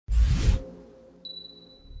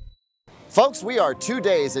Folks, we are 2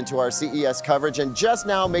 days into our CES coverage and just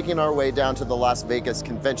now making our way down to the Las Vegas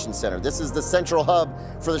Convention Center. This is the central hub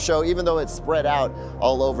for the show, even though it's spread out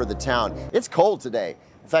all over the town. It's cold today.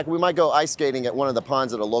 In fact, we might go ice skating at one of the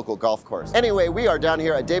ponds at a local golf course. Anyway, we are down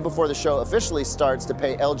here a day before the show officially starts to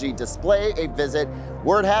pay LG Display a visit.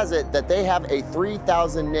 Word has it that they have a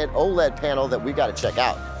 3000-nit OLED panel that we got to check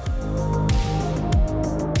out.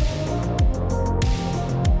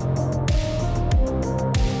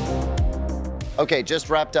 Okay, just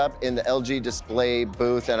wrapped up in the LG Display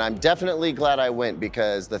booth, and I'm definitely glad I went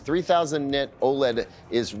because the 3000-nit OLED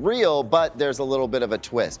is real, but there's a little bit of a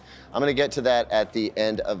twist. I'm gonna get to that at the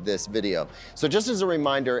end of this video. So just as a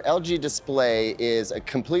reminder, LG Display is a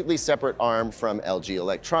completely separate arm from LG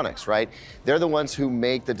Electronics, right? They're the ones who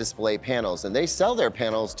make the display panels, and they sell their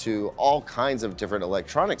panels to all kinds of different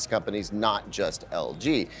electronics companies, not just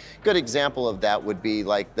LG. Good example of that would be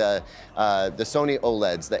like the Sony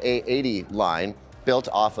OLEDs, the A80 line, built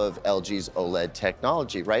off of LG's OLED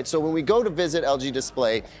technology, right? So when we go to visit LG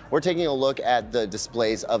Display, we're taking a look at the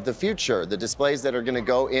displays of the future, the displays that are gonna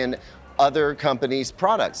go in other companies'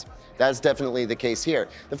 products. That's definitely the case here.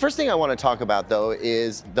 The first thing I want to talk about, though,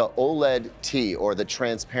 is the OLED T, or the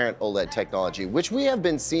transparent OLED technology, which we have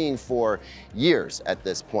been seeing for years at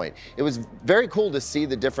this point. It was very cool to see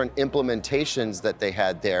the different implementations that they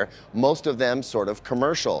had there, most of them sort of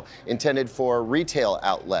commercial, intended for retail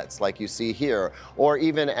outlets like you see here, or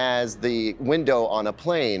even as the window on a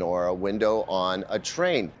plane or a window on a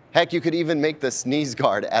train. Heck, you could even make the sneeze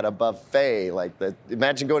guard at a buffet.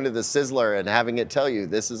 Imagine going to the Sizzler and having it tell you,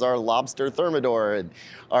 this is our lobster thermidor and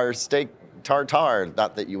our steak tartare.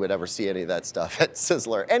 Not that you would ever see any of that stuff at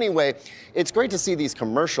Sizzler. Anyway, it's great to see these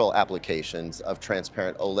commercial applications of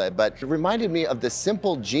transparent OLED, but it reminded me of the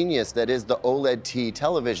simple genius that is the OLED T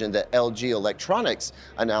television that LG Electronics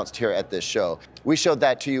announced here at this show. We showed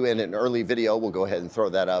that to you in an early video. We'll go ahead and throw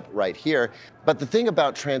that up right here. But the thing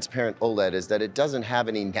about transparent OLED is that it doesn't have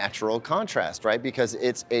any natural contrast, right? Because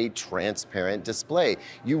it's a transparent display.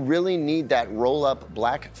 You really need that roll-up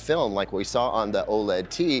black film like we saw on the OLED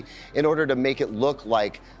T in order to make it look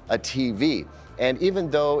like a TV. And even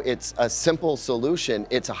though it's a simple solution,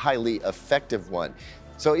 it's a highly effective one.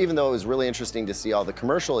 So even though it was really interesting to see all the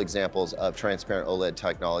commercial examples of transparent OLED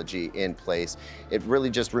technology in place, it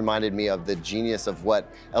really just reminded me of the genius of what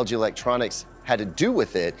LG Electronics had to do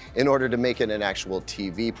with it in order to make it an actual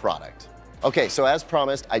TV product. Okay, so as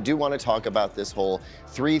promised, I do want to talk about this whole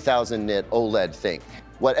 3000-nit OLED thing.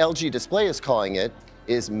 What LG Display is calling it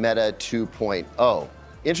is Meta 2.0.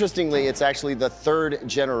 Interestingly, it's actually the third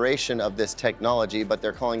generation of this technology, but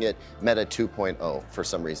they're calling it Meta 2.0 for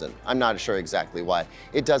some reason. I'm not sure exactly why.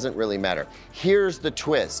 It doesn't really matter. Here's the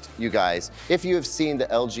twist, you guys. If you have seen the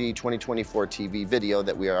LG 2024 TV video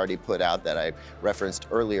that we already put out that I referenced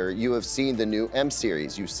earlier, you have seen the new M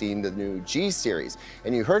series, you've seen the new G series,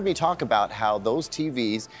 and you heard me talk about how those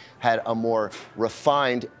TVs had a more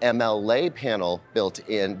refined MLA panel built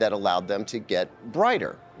in that allowed them to get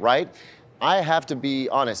brighter, right? I have to be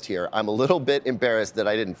honest here, I'm a little bit embarrassed that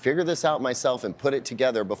I didn't figure this out myself and put it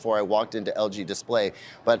together before I walked into LG Display,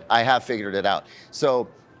 but I have figured it out. So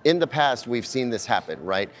in the past, we've seen this happen,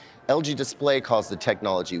 right? LG Display calls the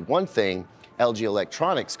technology one thing, LG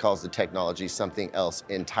Electronics calls the technology something else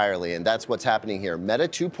entirely, and that's what's happening here. Meta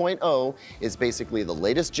 2.0 is basically the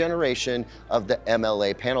latest generation of the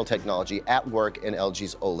MLA panel technology at work in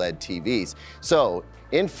LG's OLED TVs. So,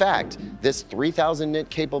 in fact, this 3000-nit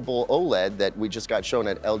capable OLED that we just got shown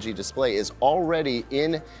at LG Display is already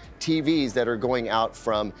in TVs that are going out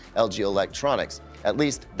from LG Electronics. At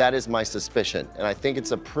least that is my suspicion, and I think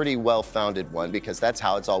it's a pretty well-founded one because that's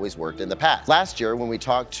how it's always worked in the past. Last year, when we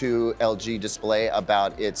talked to LG Display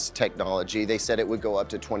about its technology, they said it would go up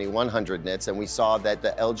to 2100 nits, and we saw that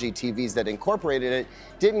the LG TVs that incorporated it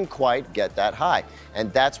didn't quite get that high,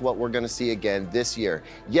 and that's what we're gonna see again this year.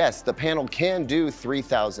 Yes, the panel can do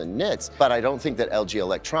 3000 nits, but I don't think that LG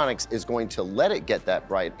Electronics is going to let it get that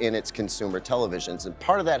bright in its consumer televisions, and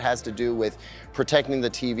part of that has to do with protecting the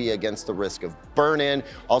TV against the risk of burn-in,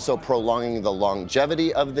 also prolonging the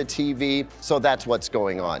longevity of the TV. So that's what's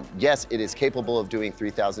going on. Yes, it is capable of doing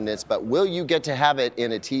 3000 nits, but will you get to have it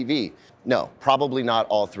in a TV? No, probably not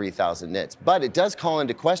all 3000 nits, but it does call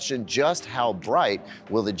into question just how bright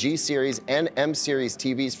will the G series and M series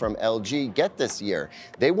TVs from LG get this year.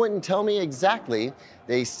 They wouldn't tell me exactly.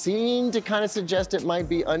 They seem to kind of suggest it might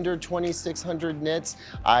be under 2600 nits.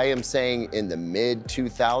 I am saying in the mid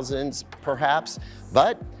 2000s perhaps,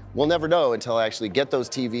 but we'll never know until I actually get those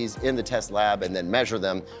TVs in the test lab and then measure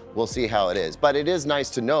them. We'll see how it is. But it is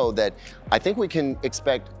nice to know that I think we can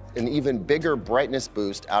expect an even bigger brightness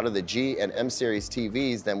boost out of the G and M series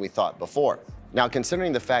TVs than we thought before. Now,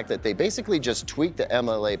 considering the fact that they basically just tweaked the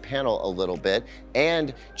MLA panel a little bit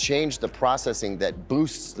and changed the processing that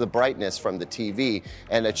boosts the brightness from the TV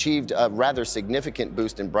and achieved a rather significant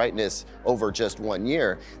boost in brightness over just 1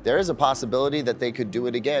 year, there is a possibility that they could do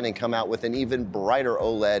it again and come out with an even brighter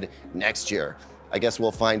OLED next year. I guess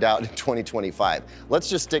we'll find out in 2025. Let's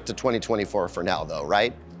just stick to 2024 for now though,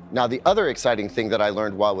 right? Now, the other exciting thing that I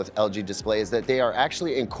learned while with LG Display is that they are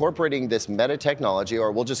actually incorporating this meta technology,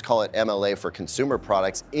 or we'll just call it MLA for consumer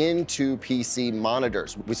products, into PC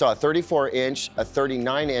monitors. We saw a 34-inch, a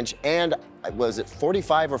 39-inch, and was it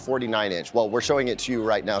 45 or 49-inch? Well, we're showing it to you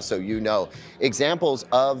right now so you know. Examples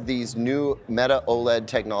of these new Meta OLED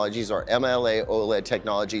technologies or MLA OLED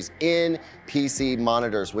technologies in PC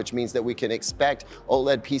monitors, which means that we can expect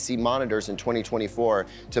OLED PC monitors in 2024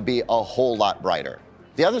 to be a whole lot brighter.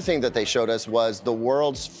 The other thing that they showed us was the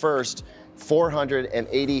world's first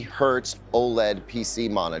 480 hertz OLED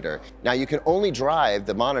PC monitor. Now, you can only drive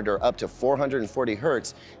the monitor up to 440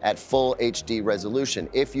 hertz at full HD resolution.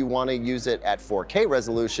 If you want to use it at 4K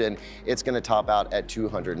resolution, it's going to top out at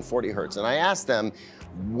 240 hertz. And I asked them,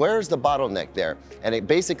 where's the bottleneck there? And it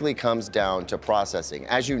basically comes down to processing.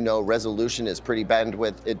 As you know, resolution is pretty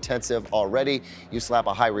bandwidth intensive already. You slap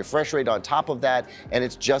a high refresh rate on top of that, and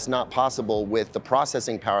it's just not possible with the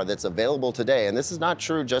processing power that's available today. And this is not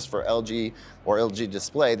true just for LG or LG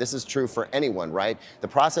Display. This is true for anyone, right? The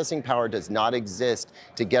processing power does not exist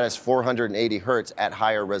to get us 480 hertz at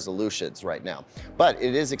higher resolutions right now. But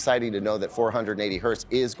it is exciting to know that 480 hertz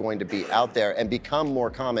is going to be out there and become more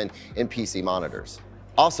common in PC monitors.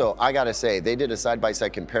 Also, I gotta say, they did a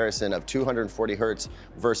side-by-side comparison of 240 hertz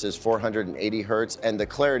versus 480 hertz, and the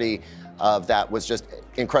clarity of that was just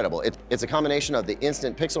incredible. It's a combination of the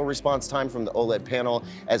instant pixel response time from the OLED panel,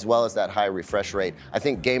 as well as that high refresh rate. I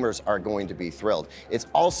think gamers are going to be thrilled. It's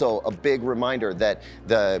also a big reminder that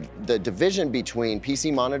the division between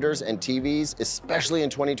PC monitors and TVs, especially in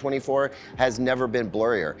 2024, has never been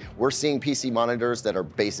blurrier. We're seeing PC monitors that are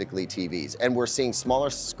basically TVs, and we're seeing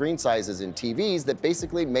smaller screen sizes in TVs that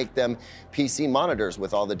basically make them PC monitors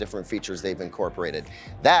with all the different features they've incorporated.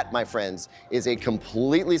 That, my friends, is a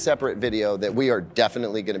completely separate video that we are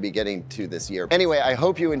definitely going to be getting to this year. Anyway, I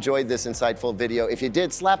hope you enjoyed this insightful video. If you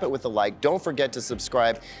did, slap it with a like. Don't forget to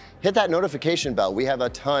subscribe. Hit that notification bell. We have a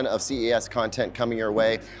ton of CES content coming your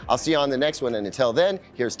way. I'll see you on the next one, and until then,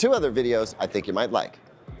 here's 2 other videos I think you might like.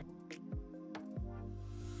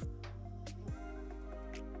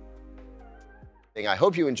 I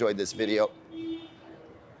hope you enjoyed this video.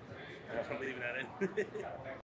 I'm leaving that in.